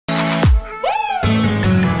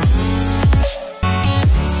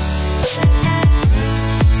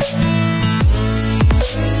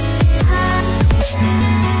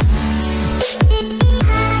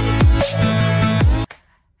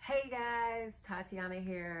Tatiana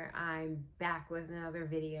here. I'm back with another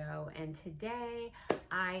video, and today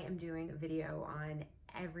I am doing a video on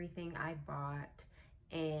everything I bought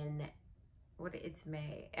in it's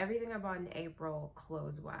May. Everything I bought in April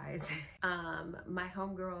clothes-wise. My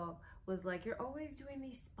homegirl was like, you're always doing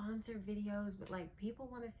these sponsored videos, but like people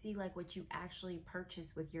want to see like what you actually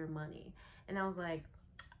purchase with your money. And I was like,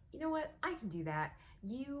 you know what? I can do that.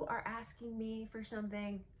 You are asking me for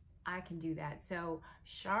something, I can do that. So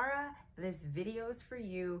Shara, this video is for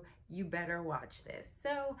you. You better watch this.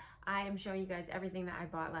 So I am showing you guys everything that I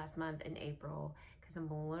bought last month in April because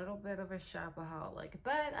I'm a little bit of a shopaholic,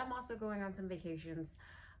 but I'm also going on some vacations.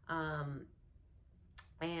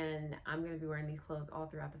 And I'm gonna be wearing these clothes all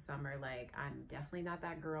throughout the summer. Like, I'm definitely not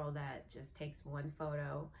that girl that just takes one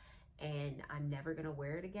photo and I'm never gonna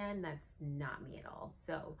wear it again. That's not me at all.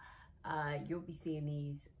 So you'll be seeing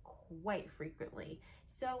these quite frequently.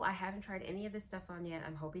 So I haven't tried any of this stuff on yet.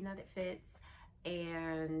 I'm hoping that it fits.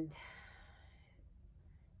 And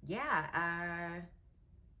yeah,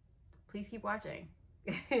 please keep watching.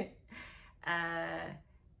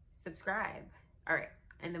 Subscribe. All right,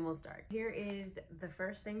 and then we'll start. Here is the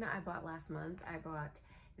first thing that I bought last month. I bought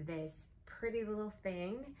this pretty little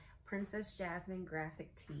thing, Princess Jasmine graphic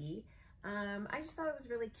tee. I just thought it was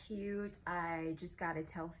really cute. I just got a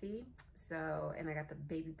Telfie, and I got the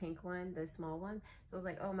baby pink one, the small one. So I was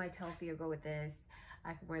like, oh, my Telfie will go with this.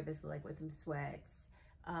 I can wear this with some sweats,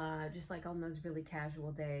 just like on those really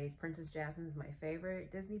casual days. Princess Jasmine's my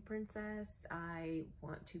favorite Disney princess. I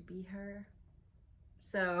want to be her.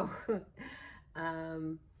 So,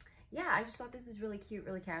 yeah, I just thought this was really cute,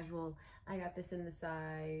 really casual. I got this in the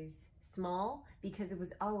size small because it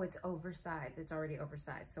was, it's oversized. It's already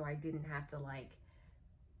oversized. So I didn't have to like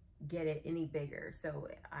get it any bigger. So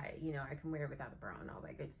I can wear it without a bra and all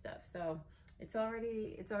that good stuff. So it's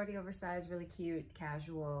already oversized, really cute,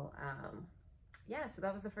 casual. Yeah, so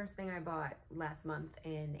that was the first thing I bought last month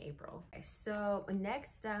in April. Okay, so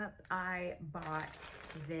next up, I bought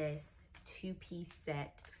this two-piece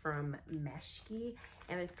set from Meshki,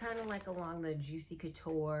 and it's kind of like along the Juicy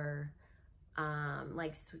Couture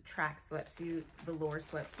like track sweatsuit, velour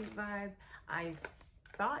sweatsuit vibe. I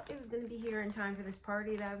thought it was going to be here in time for this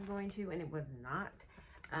party that I was going to, and it was not.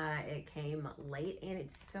 It came late, and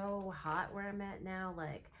it's so hot where I'm at now.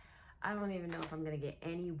 Like, I don't even know if I'm going to get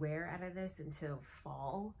any wear out of this until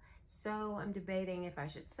fall. So I'm debating if I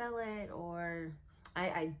should sell it, or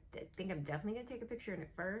I think I'm definitely going to take a picture in it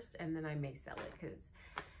first, and then I may sell it because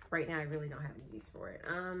right now I really don't have any use for it.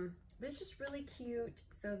 But it's just really cute.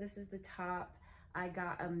 So this is the top. I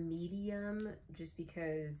got a medium just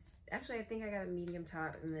because, actually I think I got a medium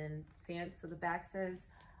top and then pants. So the back says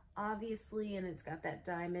obviously, and it's got that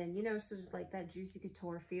diamond, so it's like that Juicy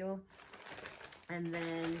Couture feel. And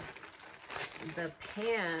then the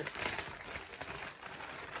pants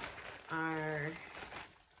are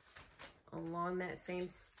along that same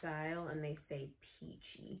style, and they say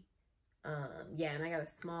peachy. Yeah, and I got a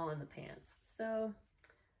small in the pants. So,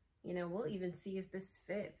 we'll even see if this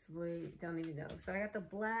fits. We don't even know. So I got the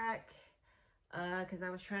black, because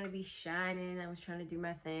I was trying to be shining. I was trying to do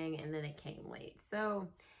my thing, and then it came late. So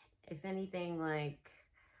if anything, like,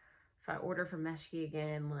 if I order from Meshki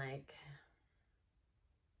again, like,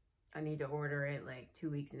 I need to order it like 2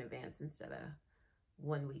 weeks in advance instead of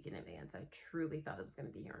 1 week in advance. I truly thought it was going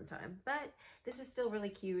to be here on time, but this is still really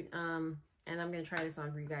cute. And I'm going to try this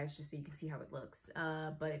on for you guys just so you can see how it looks.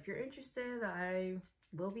 But if you're interested, I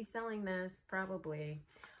will be selling this probably,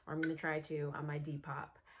 or I'm going to try to on my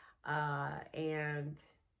Depop. And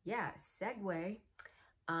yeah, segue.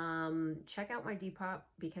 Check out my Depop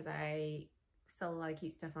because I sell a lot of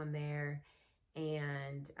cute stuff on there,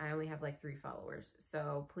 and I only have like 3 followers.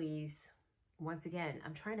 So please, once again,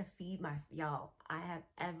 I'm trying to feed y'all. I have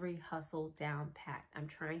every hustle down packed. I'm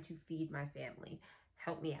trying to feed my family.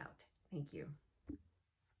 Help me out. Thank you.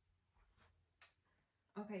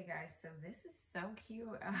 Okay, guys, so this is so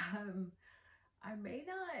cute. I may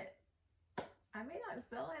not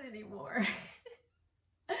sell it anymore.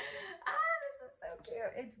 This is so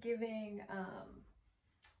cute. It's giving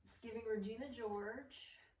Regina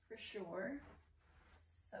George for sure.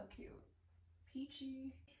 So cute.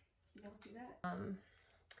 Peachy. You don't see that?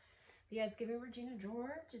 Yeah, it's giving Regina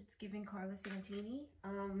George. It's giving Carla Santini.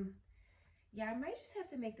 Yeah, I might just have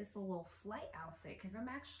to make this a little flight outfit because I'm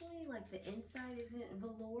actually, like, the inside isn't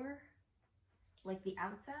velour like the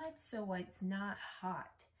outside, so it's not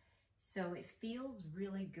hot. So it feels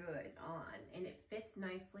really good on, and it fits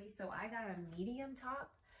nicely. So I got a medium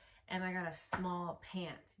top and I got a small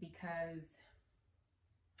pant because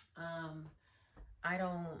I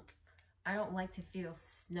don't I don't like to feel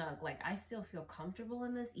snug. Like I still feel comfortable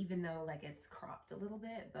in this, even though like it's cropped a little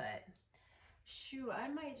bit, but shoot, I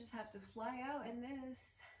might just have to fly out in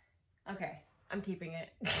this. Okay, I'm keeping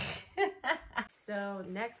it. So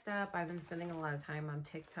next up, I've been spending a lot of time on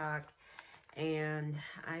TikTok, and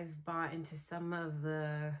I've bought into some of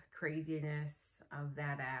the craziness of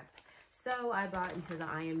that app. So I bought into the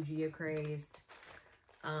IMG craze.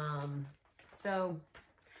 So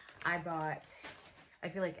I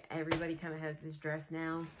feel like everybody kind of has this dress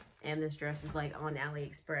now, and this dress is like on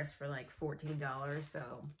AliExpress for like $14. So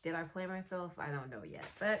did I play myself? I don't know yet,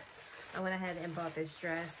 but I went ahead and bought this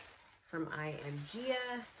dress from IMG.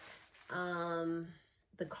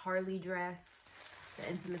 The Carly dress, the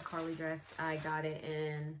infamous Carly dress. I got it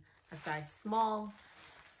in a size small.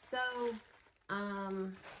 So,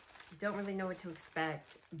 don't really know what to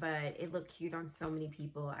expect, but it looked cute on so many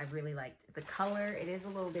people. I really liked the color. It is a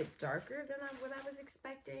little bit darker than what I was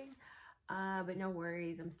expecting, but no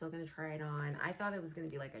worries. I'm still going to try it on. I thought it was going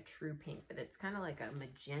to be like a true pink, but it's kind of like a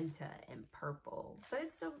magenta and purple, but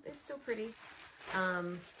it's still pretty.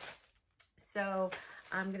 So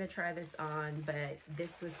I'm going to try this on, but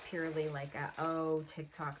this was purely like oh,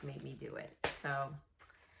 TikTok made me do it. So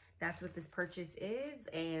that's what this purchase is,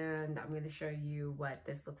 and I'm going to show you what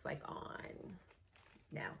this looks like on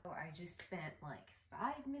now. I just spent like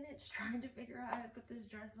 5 minutes trying to figure out how to put this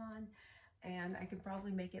dress on, and I could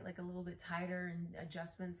probably make it like a little bit tighter and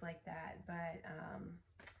adjustments like that, but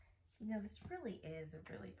you know, this really is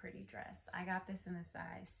a really pretty dress. I got this in a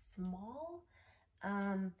size small,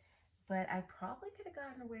 but I probably could have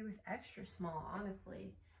gotten away with extra small,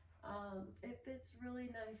 honestly. It fits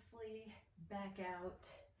really nicely back out.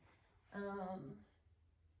 Oh,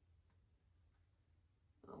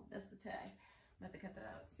 that's the tag. I'm about to cut that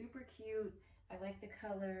out. Super cute. I like the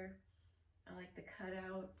color. I like the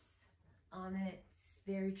cutouts on it. It's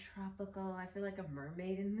very tropical. I feel like a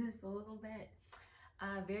mermaid in this a little bit.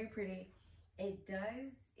 Very pretty. It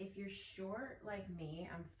does, if you're short like me,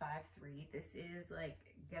 I'm 5'3". This is like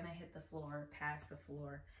gonna hit the floor, past the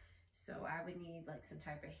floor. So I would need like some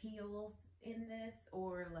type of heels in this,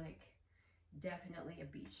 or like definitely a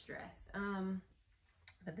beach dress.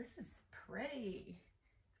 But this is pretty.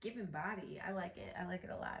 It's giving body. I like it. I like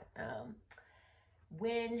it a lot.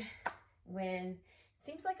 When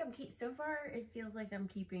seems like so far it feels like I'm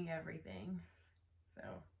keeping everything.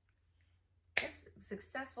 So it's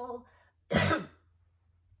successful.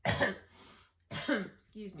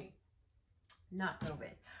 Excuse me. Not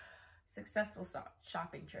COVID. Successful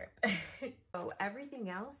shopping trip. So everything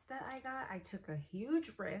else that I got, I took a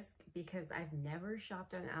huge risk because I've never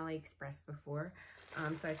shopped on AliExpress before.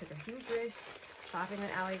 So I took a huge risk shopping on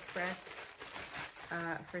AliExpress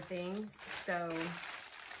for things. So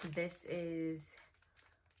this is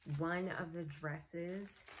one of the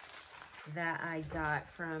dresses that I got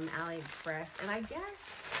from AliExpress, and I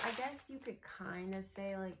guess you could kind of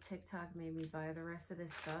say like TikTok made me buy the rest of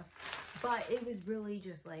this stuff, but it was really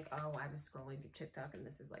just like, oh, I was scrolling through TikTok and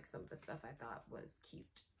this is like some of the stuff I thought was cute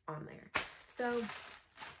on there. So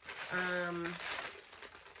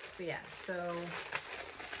yeah, so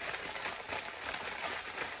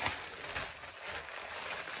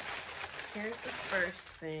here's the first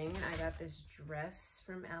thing. I got this dress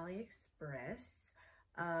from AliExpress.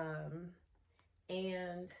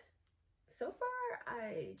 And so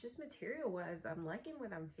far, just material-wise, I'm liking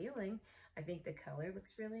what I'm feeling. I think the color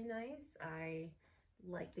looks really nice. I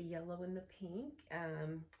like the yellow and the pink,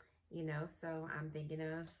 you know, so I'm thinking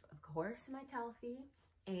of course, my Telfie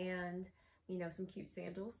and, you know, some cute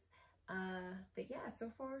sandals. But yeah,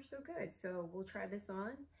 so far, so good. So we'll try this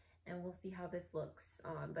on and we'll see how this looks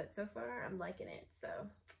on. But so far, I'm liking it. So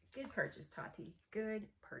good purchase, Tati. Good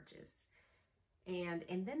purchase. And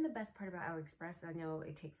then the best part about AliExpress, I know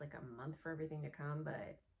it takes like a month for everything to come,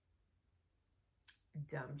 but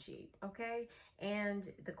dumb cheap, okay?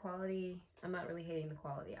 And the quality, I'm not really hating the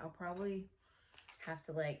quality. I'll probably have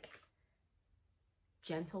to like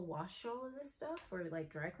gentle wash all of this stuff or like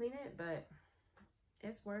dry clean it, but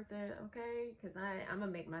it's worth it, okay? Because I'm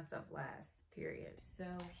gonna make my stuff last, period. So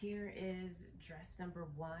here is dress number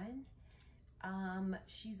 1.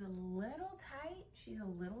 She's a little tight,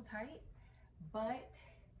 but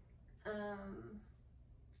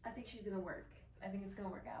I think she's gonna work. I think it's gonna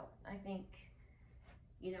work out. I think,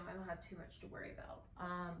 you know, I don't have too much to worry about.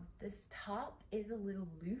 This top is a little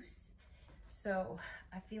loose, so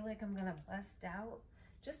I feel like I'm gonna bust out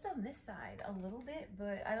just on this side a little bit,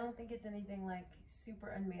 but I don't think it's anything like super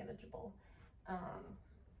unmanageable. I'm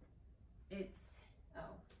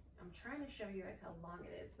trying to show you guys how long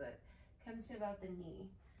it is, but it comes to about the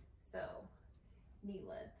knee, so knee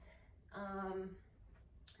length.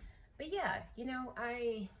 But yeah, you know,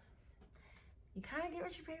 you kind of get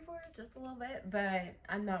what you pay for, just a little bit, but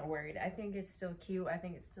I'm not worried. I think it's still cute. I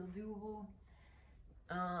think it's still doable.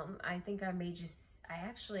 I think I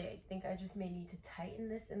think I just may need to tighten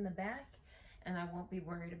this in the back, and I won't be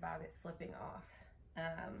worried about it slipping off.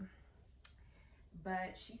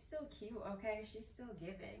 But she's still cute, okay? She's still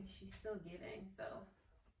giving, so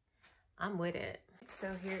I'm with it. So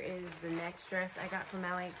here is the next dress I got from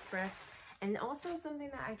AliExpress. And also something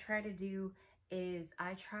that I try to do is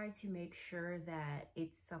I try to make sure that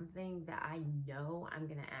it's something that I know I'm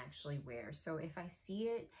gonna actually wear. So if I see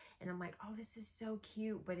it and I'm like, oh, this is so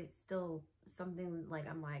cute, but it's still something like,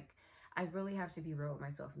 I'm like, I really have to be real with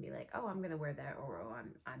myself and be like, oh, I'm gonna wear that, or oh,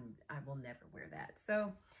 I will never wear that.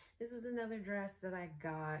 So this was another dress that I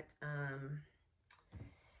got,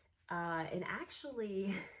 and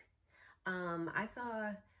actually, I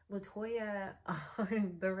saw LaToya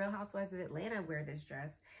on The Real Housewives of Atlanta wear this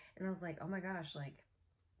dress, and I was like, oh my gosh, like,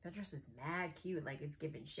 that dress is mad cute. Like, it's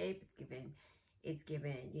given shape, it's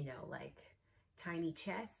given, you know, like tiny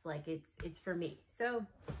chest. Like, it's for me. So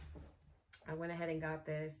I went ahead and got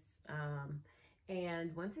this,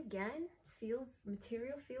 and once again,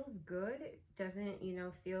 material feels good. It doesn't, you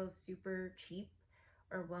know, feel super cheap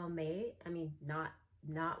or well made. I mean,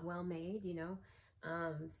 not well made, you know.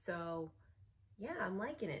 So yeah, I'm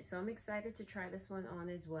liking it. So I'm excited to try this one on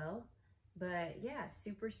as well. But yeah,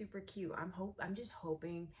 super, super cute. I'm just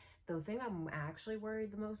hoping, the thing I'm actually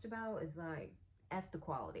worried the most about is like, F the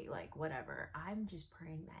quality, like whatever. I'm just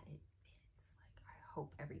praying that it fits. Like, I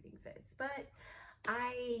hope everything fits. But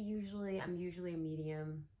I'm usually a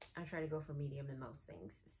medium. I try to go for medium in most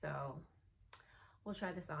things. So we'll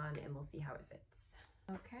try this on and we'll see how it fits.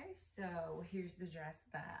 Okay, so here's the dress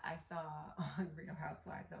that I saw on Real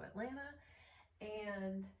Housewives of Atlanta,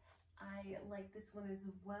 and I like this one as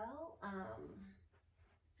well.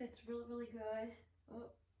 Fits really, really good. Oh,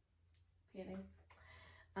 panties.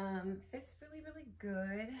 Fits really, really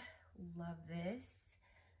good. Love this.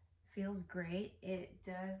 Feels great. It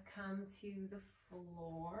does come to the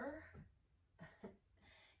floor.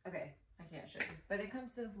 Okay, I can't show you, but it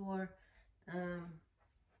comes to the floor. I'm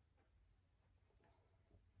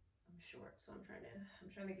short, so I'm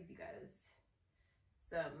trying to give you guys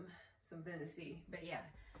something to see. But yeah,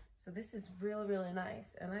 so this is really, really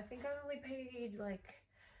nice, and I think I only paid like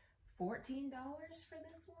 $14 for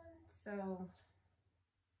this one. So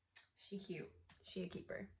she cute. She a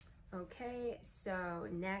keeper. Okay, so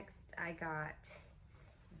next I got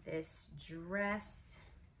this dress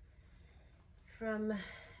from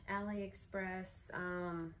AliExpress.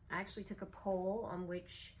 I actually took a poll on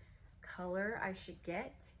which color I should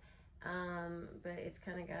get, but it's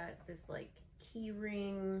kind of got this like key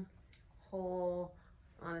ring hole.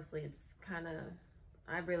 Honestly, it's kind of,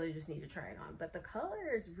 I really just need to try it on, but the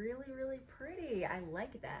color is really, really pretty. I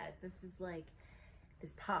like that. This is like,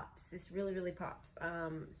 this pops. This really, really pops.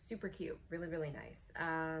 Super cute. Really, really nice.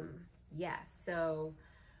 Yeah, so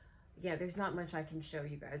yeah, there's not much I can show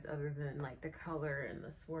you guys other than like the color and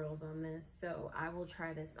the swirls on this. So I will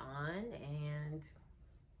try this on and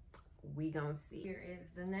we gonna see. Here is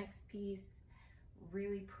the next piece.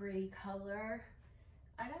 Really pretty color.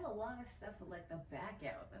 I got a lot of stuff with like the back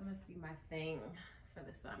out. That must be my thing for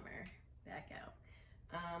the summer. Back out.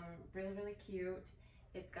 Really, really cute.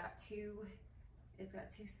 It's got two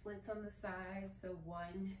slits on the side. So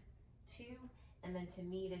 1, 2, and then to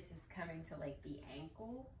me this is coming to like the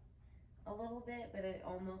ankle a little bit, but it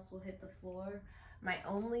almost will hit the floor. My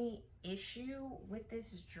only issue with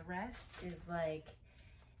this dress is like,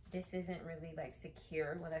 this isn't really like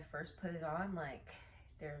secure. When I first put it on, like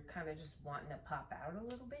they're kind of just wanting to pop out a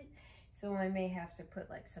little bit. So I may have to put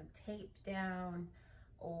like some tape down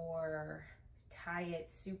or tie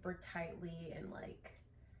it super tightly and like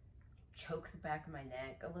choke the back of my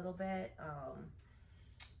neck a little bit.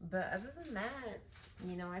 But other than that,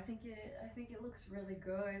 you know, I think it looks really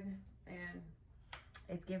good and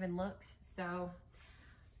it's giving looks. So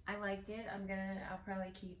I like it. I'll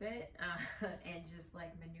probably keep it and just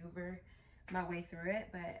like maneuver my way through it.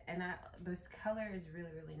 But this color is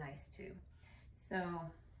really, really nice too.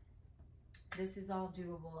 So this is all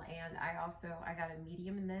doable. And I got a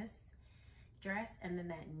medium in this dress, and then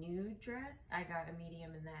that nude dress, I got a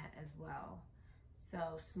medium in that as well. So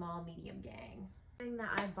small, medium gang. Thing that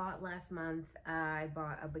I bought last month, I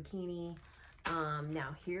bought a bikini.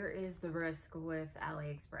 Now here is the risk with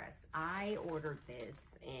AliExpress. I ordered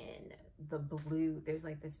this in the blue. There's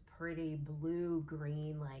like this pretty blue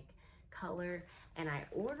green like color, and I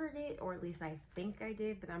ordered it, or at least I think I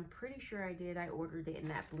did, but I'm pretty sure I did. I ordered it in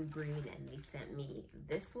that blue green, and they sent me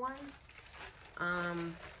this one,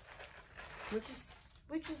 which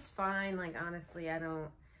which is fine. Like, honestly,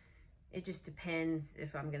 it just depends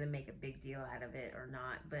if I'm gonna make a big deal out of it or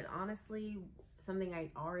not. But honestly, something I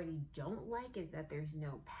already don't like is that there's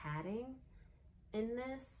no padding in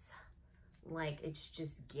this. Like, it's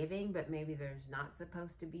just giving, but maybe there's not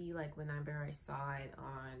supposed to be. Like, whenever I saw it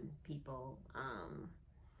on people,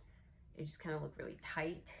 it just kind of looked really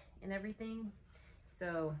tight and everything.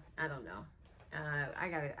 So I don't know. I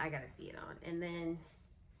gotta see it on. And then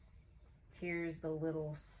here's the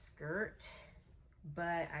little skirt,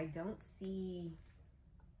 but I don't see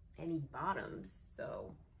any bottoms.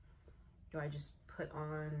 So do I just put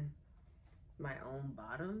on my own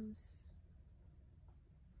bottoms?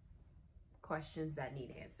 Questions that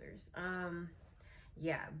need answers.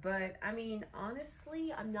 Yeah, but I mean,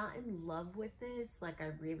 honestly, I'm not in love with this. Like,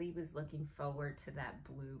 I really was looking forward to that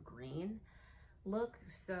blue-green look.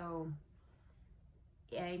 So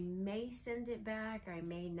I may send it back, I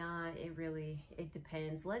may not. It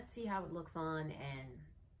depends. Let's see how it looks on, and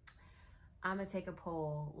I'm gonna take a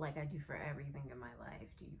poll like I do for everything in my life.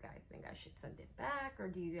 Do you guys think I should send it back, or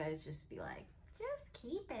do you guys just be like, just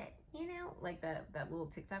keep it, you know, like that little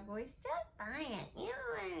TikTok voice, just buy it,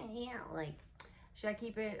 you know, like, should I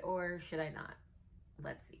keep it or should I not?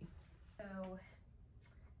 Let's see. So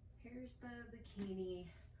here's the bikini.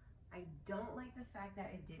 I don't like the fact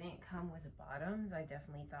that it didn't come with bottoms. I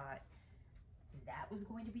definitely thought that was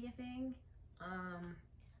going to be a thing.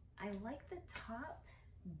 I like the top,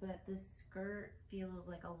 but the skirt feels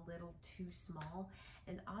like a little too small.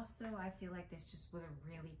 And also I feel like this just would have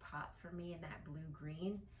really popped for me in that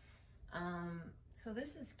blue-green. So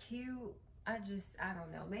this is cute. I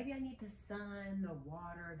don't know. Maybe I need the sun, the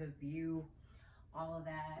water, the view, all of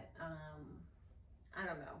that. I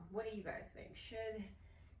don't know. What do you guys think?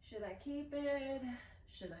 Should I keep it?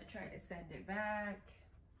 Should I try to send it back?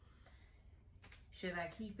 Should I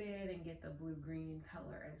keep it and get the blue-green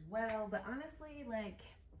color as well? But honestly, like,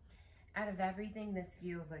 out of everything, this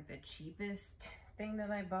feels like the cheapest thing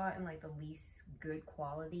that I bought, and like the least good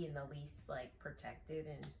quality and the least like protected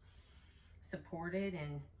and supported.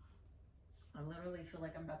 And I literally feel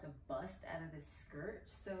like I'm about to bust out of this skirt.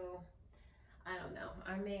 So I don't know.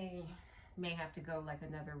 I may have to go like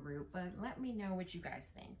another route, but let me know what you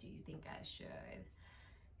guys think. Do you think I should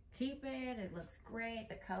keep it? It looks great,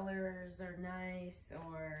 the colors are nice,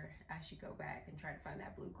 or I should go back and try to find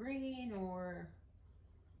that blue-green, or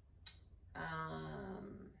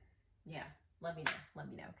yeah, let me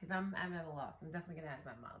know, because I'm at a loss. I'm definitely gonna ask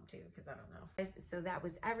my mom too, because I don't know. So that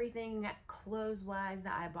was everything clothes wise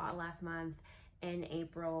that I bought last month in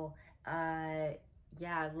April.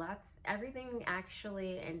 Yeah, everything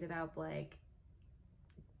actually ended up like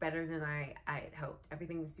better than I had hoped.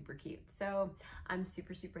 Everything was super cute. So I'm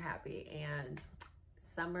super happy, and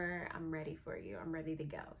summer, I'm ready for you. I'm ready to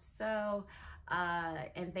go. So,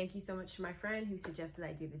 and thank you so much to my friend who suggested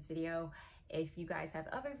I do this video. If you guys have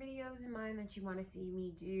other videos in mind that you want to see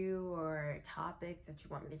me do, or topics that you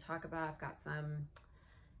want me to talk about, I've got some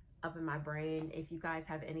up in my brain. If you guys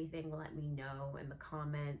have anything, let me know in the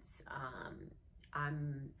comments.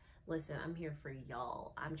 Listen, I'm here for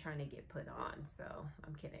y'all. I'm trying to get put on, so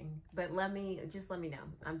I'm kidding. But just let me know.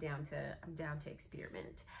 I'm down to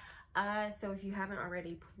experiment. So if you haven't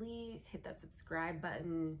already, please hit that subscribe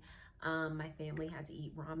button. My family had to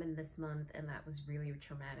eat ramen this month, and that was really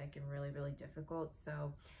traumatic and really difficult.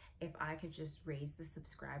 So if I could just raise the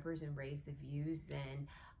subscribers and raise the views, then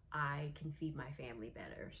I can feed my family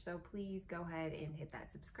better. So please go ahead and hit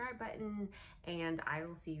that subscribe button, and I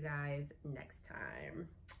will see you guys next time.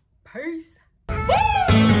 Peace.